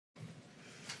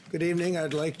Good evening.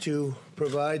 I'd like to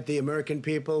provide the American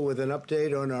people with an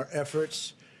update on our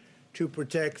efforts to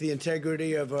protect the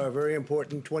integrity of our very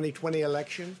important 2020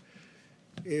 election.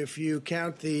 If you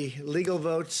count the legal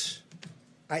votes,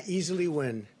 I easily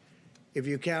win. If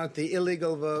you count the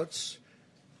illegal votes,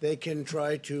 they can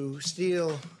try to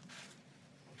steal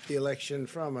the election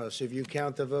from us. If you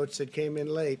count the votes that came in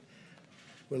late,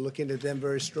 we're looking at them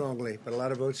very strongly, but a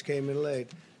lot of votes came in late.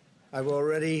 I've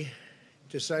already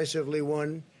decisively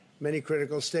won many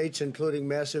critical states, including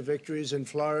massive victories in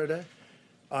Florida,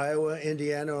 Iowa,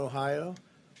 Indiana, Ohio.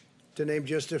 To name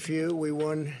just a few, we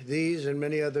won these and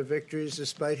many other victories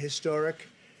despite historic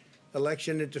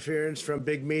election interference from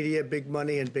big media, big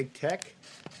money, and big tech.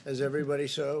 As everybody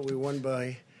saw, we won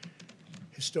by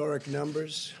historic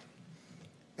numbers.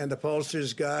 And the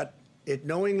pollsters got it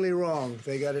knowingly wrong.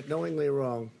 They got it knowingly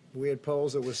wrong. We had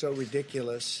polls that were so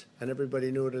ridiculous, and everybody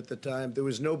knew it at the time. There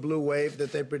was no blue wave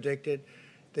that they predicted.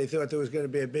 They thought there was going to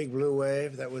be a big blue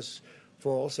wave. That was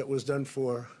false. That was done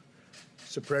for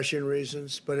suppression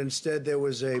reasons. But instead, there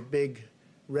was a big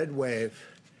red wave.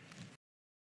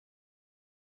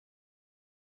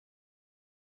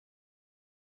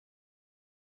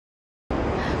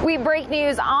 We break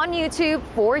news on YouTube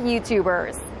for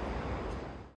YouTubers.